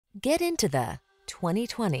Get into the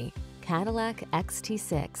 2020 Cadillac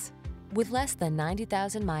XT6. With less than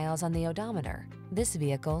 90,000 miles on the odometer, this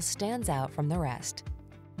vehicle stands out from the rest.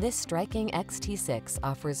 This striking XT6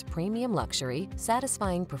 offers premium luxury,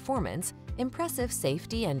 satisfying performance, impressive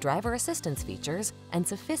safety and driver assistance features, and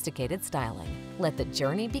sophisticated styling. Let the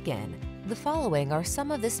journey begin. The following are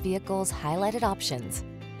some of this vehicle's highlighted options: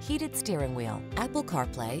 heated steering wheel, Apple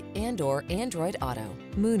CarPlay and/or Android Auto,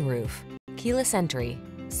 moonroof, keyless entry,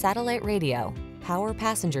 satellite radio, power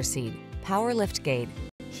passenger seat, power liftgate,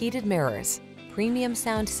 heated mirrors, premium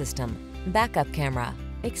sound system, backup camera.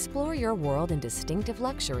 Explore your world in distinctive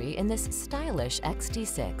luxury in this stylish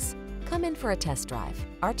XT6. Come in for a test drive.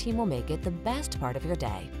 Our team will make it the best part of your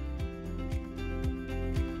day.